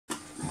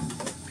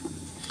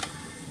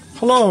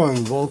Hello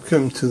and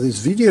welcome to this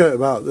video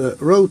about the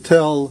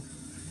Rotel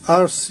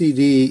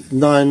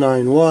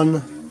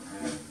RCD-991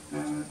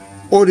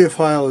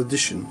 Audiophile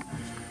Edition.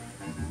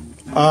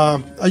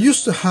 I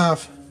used to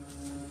have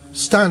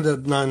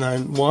standard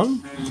 991,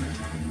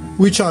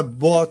 which I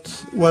bought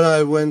when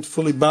I went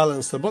fully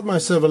balanced. I bought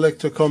myself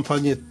electro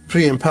company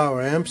preamp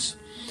power amps,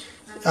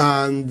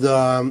 and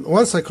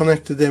once I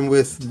connected them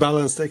with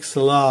balanced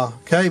XLR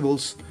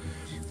cables,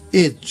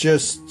 it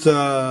just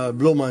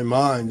blew my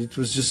mind. It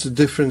was just a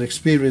different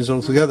experience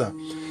altogether.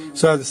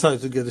 So I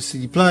decided to get a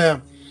CD player.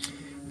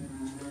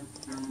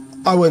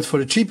 I went for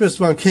the cheapest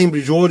one,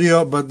 Cambridge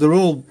Audio, but they're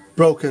all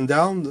broken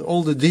down.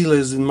 All the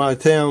dealers in my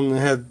town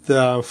had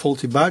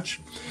faulty batch.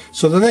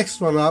 So the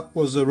next one up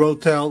was a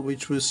Rotel,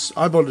 which was,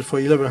 I bought it for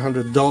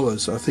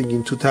 $1,100, I think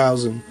in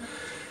 2000,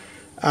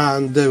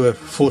 and they were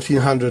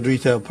 $1,400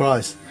 retail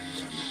price.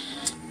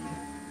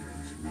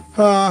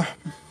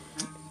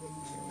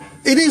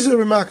 It is a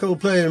remarkable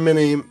player in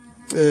many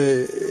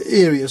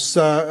areas,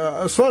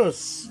 as far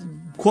as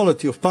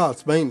quality of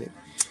parts mainly.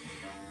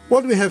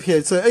 What we have here,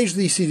 it's a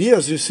HDCD.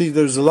 As you see,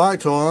 there's a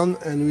light on,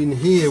 and in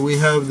here we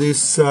have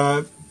this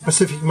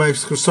Pacific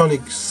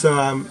Microsonics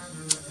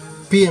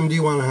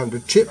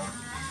PMD-100 chip.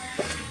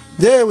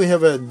 There we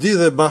have a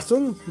dither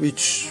button,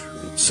 which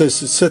says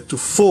it's set to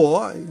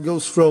 4. It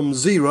goes from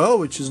 0,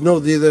 which is no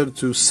dither,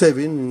 to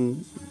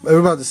 7.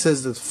 Everybody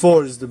says that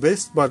 4 is the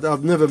best, but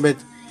I've never met.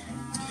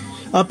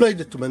 I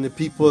played it to many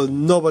people,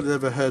 and nobody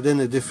ever heard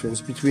any difference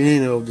between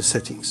any of the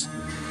settings.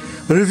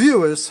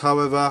 Reviewers,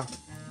 however,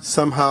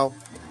 somehow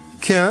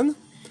can.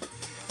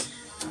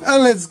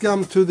 And let's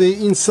come to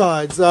the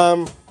insides.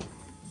 In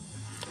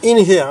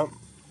here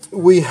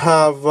we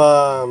have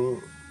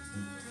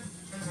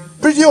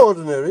pretty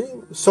ordinary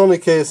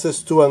Sonic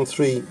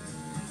ASS213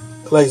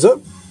 laser,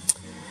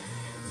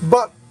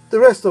 but the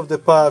rest of the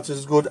parts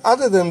is good.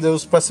 Other than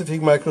those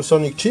Pacific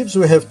Microsonics chips,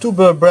 we have two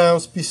Burr-Brown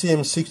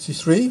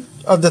PCM-63.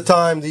 At the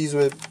time, these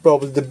were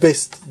probably the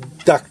best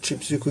DAC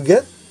chips you could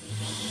get.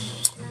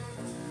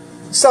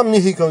 Some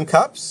Nikon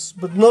caps,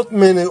 but not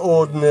many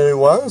ordinary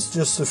ones,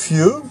 just a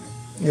few.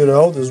 You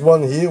know, there's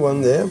one here,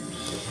 one there.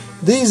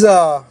 These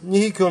are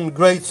Nikon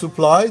Great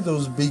Supply,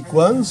 those big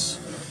ones.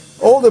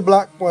 All the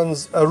black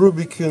ones are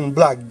Rubicon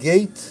Black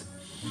Gate.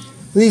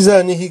 These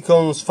are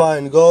Nikon's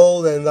Fine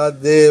Gold, and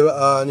that there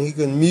are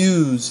Nikon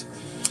Muse.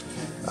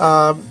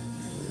 The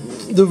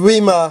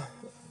Wima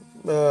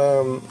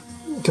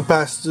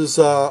capacitors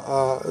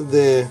are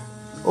there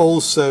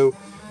also.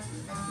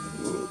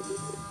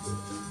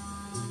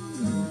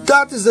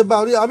 That is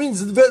about it. I mean,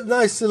 it's very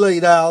nicely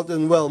laid out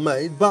and well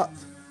made, but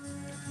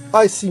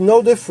I see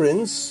no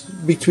difference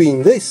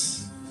between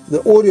this,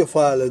 the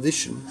Audiophile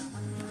Edition,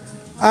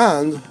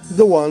 and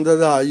the one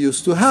that I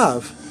used to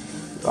have.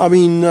 I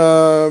mean,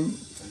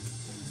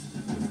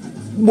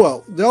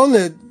 well, the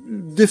only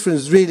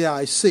difference really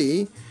I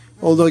see,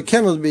 although it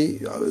cannot be,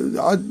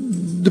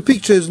 the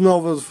picture is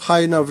not of high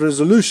enough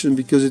resolution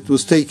because it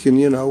was taken,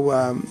 you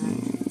know,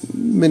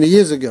 many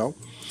years ago.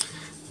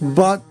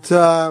 But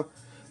the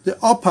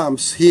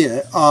op-amps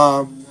here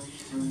are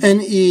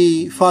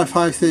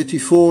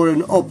NE5534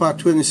 and OPA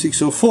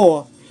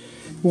 2604,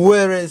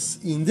 whereas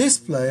in this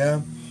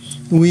player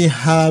we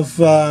have,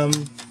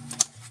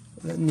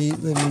 let me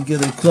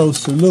get a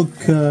closer look,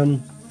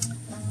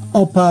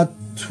 OPA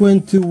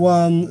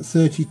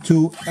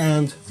 2132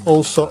 and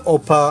also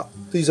OPA,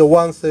 these are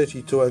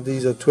 132 and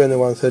these are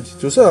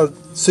 2132, so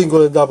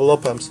single and double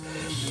op-amps.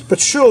 But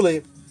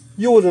surely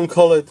you wouldn't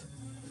call it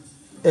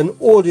an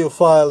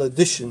Audiophile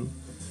Edition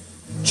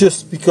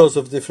just because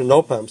of different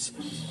op-amps.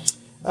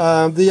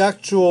 The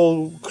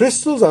actual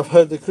crystals, I've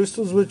heard the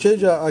crystals will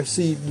change. I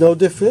see no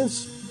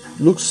difference,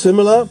 looks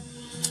similar.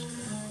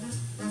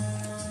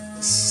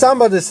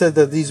 Somebody said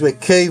that these were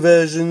K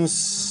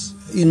versions.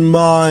 In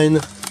mine,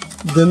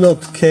 they're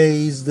not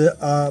Ks, they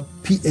are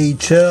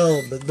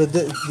PHL, but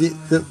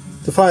the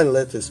final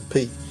letter is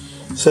P.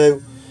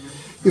 So,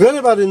 if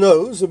anybody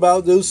knows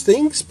about those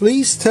things,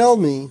 please tell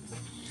me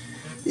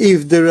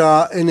if there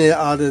are any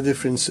other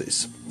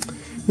differences.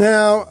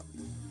 Now,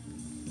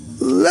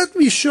 let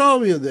me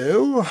show you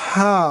though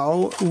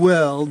how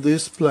well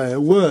this player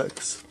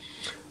works.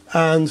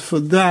 And for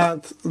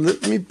that,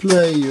 let me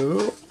play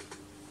you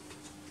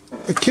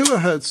a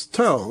kilohertz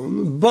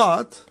tone,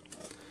 but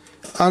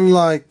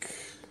unlike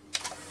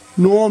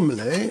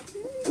normally,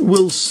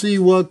 we'll see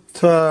what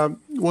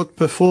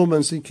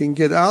performance you can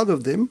get out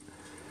of them,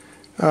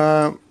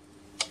 and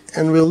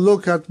we'll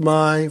look at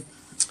my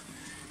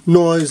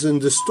noise and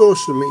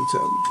distortion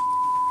meter.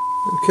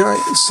 Okay,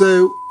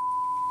 so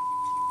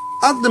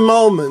at the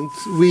moment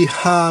we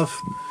have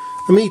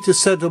a meter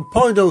set of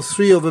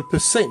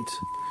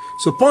 0.03%.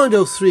 So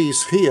 0.03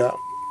 is here.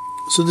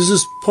 So this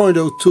is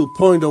 0.02,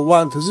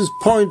 0.01, this is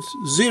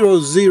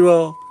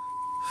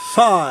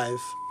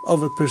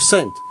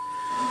 0.005%.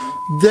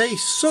 They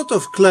sort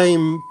of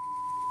claim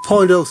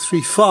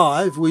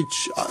 0.035,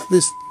 which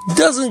this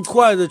doesn't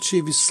quite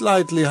achieve, is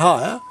slightly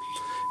higher,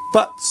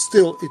 but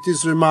still it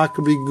is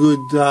remarkably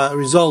good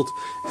result.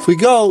 If we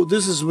go,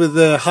 this is with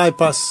a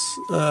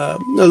a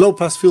low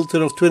pass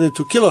filter of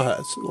 22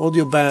 kilohertz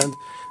audio band.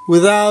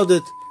 Without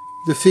it,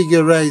 the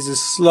figure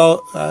raises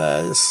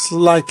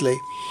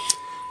slightly.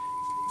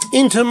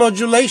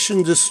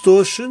 Intermodulation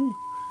distortion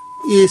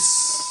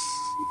is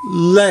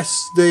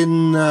less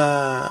than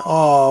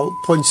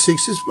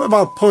 0.6, it's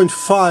about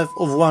 0.5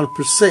 of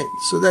 1%,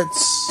 so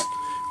that's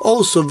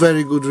also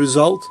very good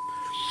result.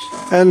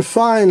 And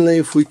finally,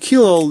 if we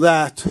kill all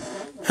that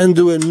and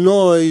do a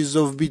noise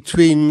of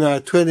between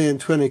 20 and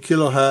 20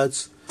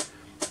 kilohertz,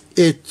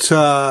 it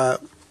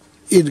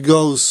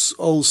goes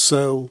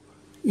also,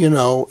 you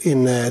know,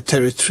 in a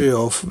territory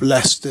of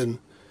less than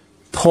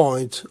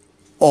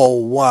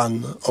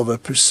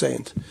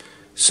 0.01%.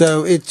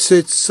 So it's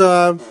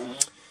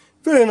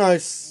very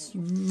nice,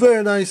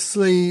 very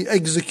nicely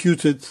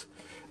executed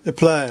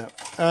player.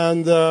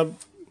 And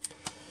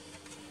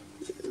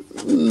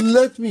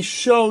let me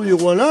show you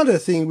one other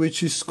thing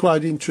which is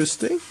quite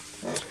interesting.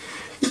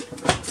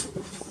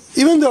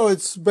 Even though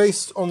it's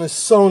based on a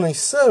Sony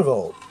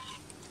servo,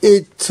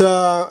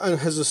 and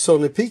has a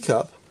Sony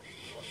pickup,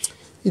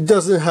 it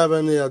doesn't have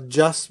any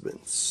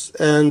adjustments.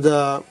 And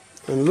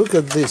look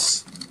at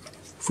this.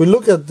 If we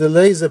look at the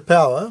laser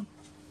power,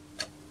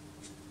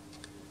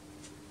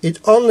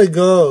 it only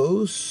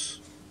goes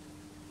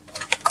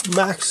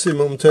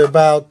maximum to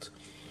about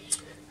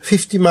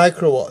 50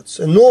 microwatts,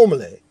 and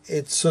normally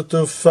it's sort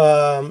of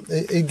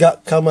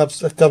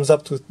comes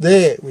up to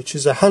there, which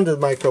is 100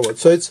 microwatts.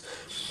 So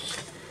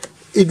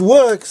it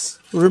works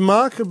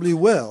remarkably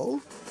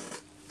well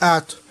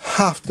at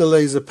half the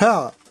laser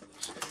power.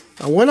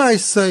 And when I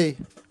say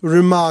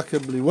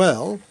remarkably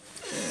well,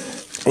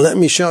 let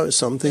me show you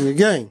something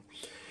again.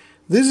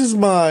 This is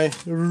my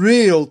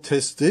real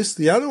test disc.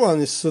 The other one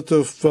is sort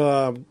of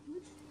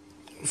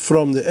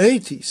from the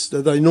 80s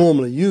that I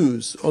normally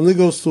use. Only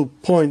goes to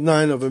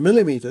 0.9 of a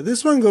millimeter.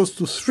 This one goes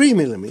to 3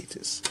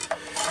 millimeters.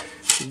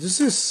 This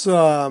is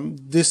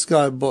this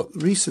guy bought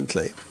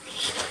recently.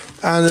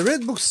 And the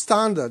Redbook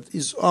standard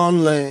is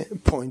only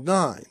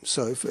 0.9.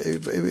 So if a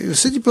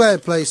CD player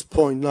plays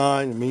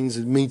 0.9, it means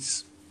it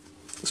meets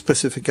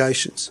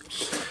specifications.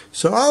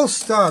 So I'll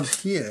start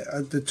here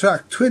at the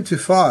track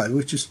 25,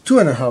 which is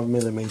 2.5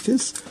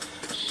 millimeters,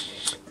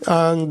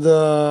 and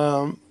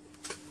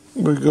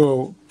we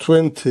go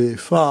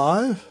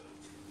 25.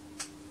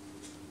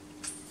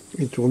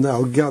 It will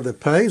now gather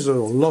pace,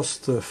 or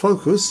lost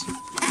focus,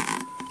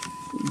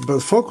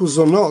 but focus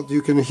or not,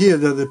 you can hear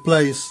that it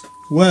plays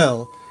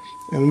well.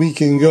 And we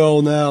can go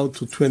now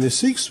to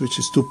 26, which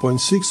is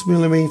 2.6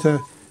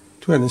 millimeter,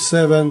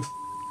 27,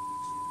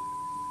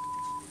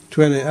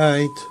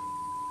 28,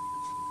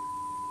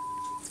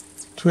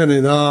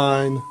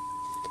 29,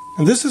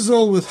 and this is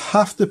all with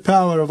half the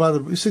power of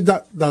other. You see,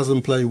 that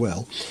doesn't play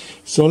well.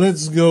 So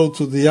let's go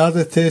to the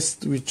other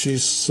test, which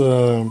is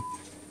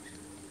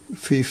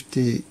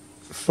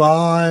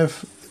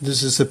 55.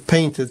 This is a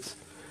painted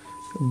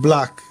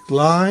black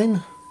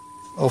line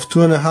of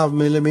 2.5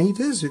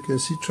 millimeters. You can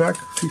see track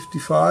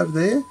 55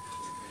 there,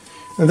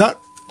 and that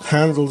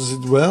handles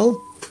it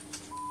well.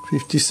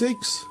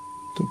 56,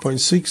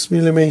 2.6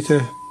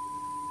 millimeter,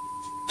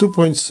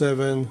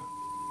 2.7,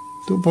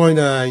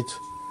 2.8,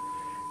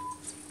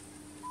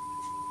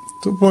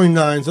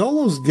 2.9. It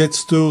almost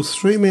gets to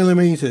 3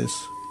 millimeters.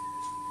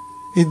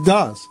 It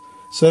does.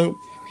 So,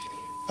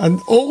 and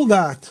all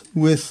that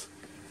with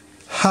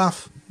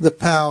half the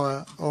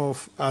power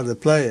of other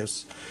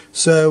players.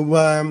 So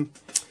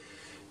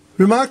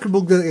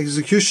remarkable good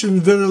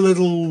execution, very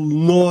little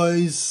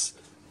noise,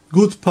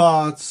 good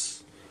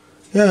parts,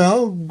 you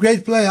know,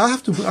 great player. I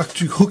have to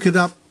actually hook it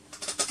up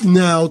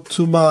now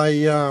to my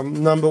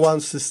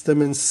 #1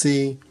 system and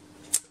see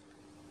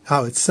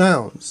how it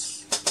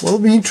sounds. Well,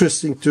 it'll be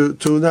interesting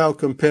to now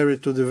compare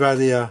it to the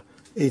Vadia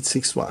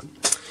 861.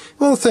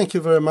 Well, thank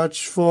you very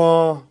much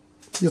for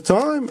your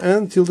time,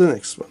 and till the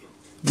next one.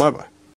 Bye bye.